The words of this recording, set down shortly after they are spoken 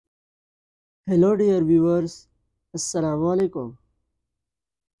Hello dear viewers, Assalamu alaikum.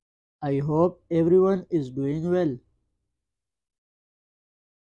 I hope everyone is doing well.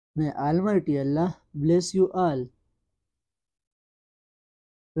 May Almighty Allah bless you all.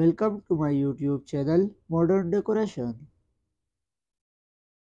 Welcome to my YouTube channel Modern Decoration.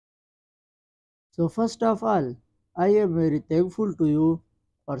 So first of all, I am very thankful to you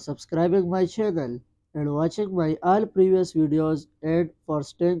for subscribing my channel and watching my all previous videos and for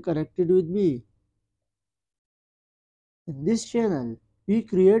staying connected with me. In this channel, we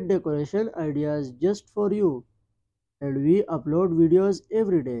create decoration ideas just for you and we upload videos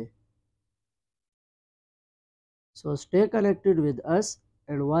every day. So stay connected with us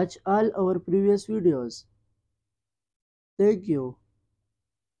and watch all our previous videos. Thank you.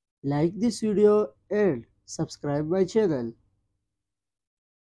 Like this video and subscribe my channel.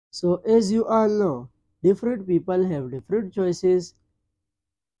 So as you all know, different people have different choices.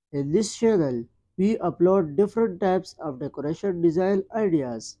 In this channel, we upload different types of decoration design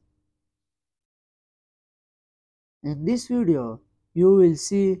ideas. In this video, you will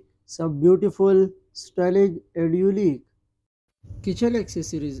see some beautiful, stunning and unique kitchen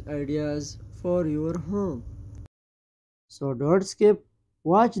accessories ideas for your home. So don't skip,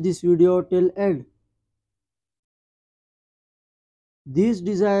 watch this video till end. These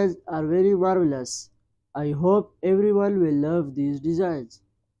designs are very marvelous. I hope everyone will love these designs.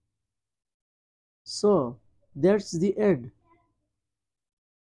 So that's the end.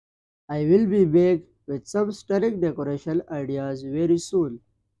 I will be back with some stunning decoration ideas very soon.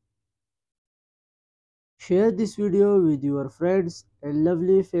 Share this video with your friends and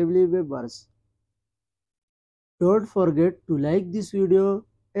lovely family members. Don't forget to like this video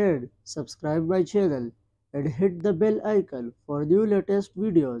and subscribe my channel and hit the bell icon for new latest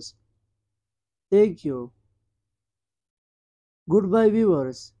videos. Thank you. Goodbye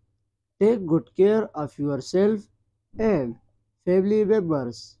viewers. Take good care of yourself and family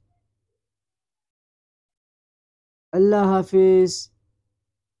members. Allah Hafiz.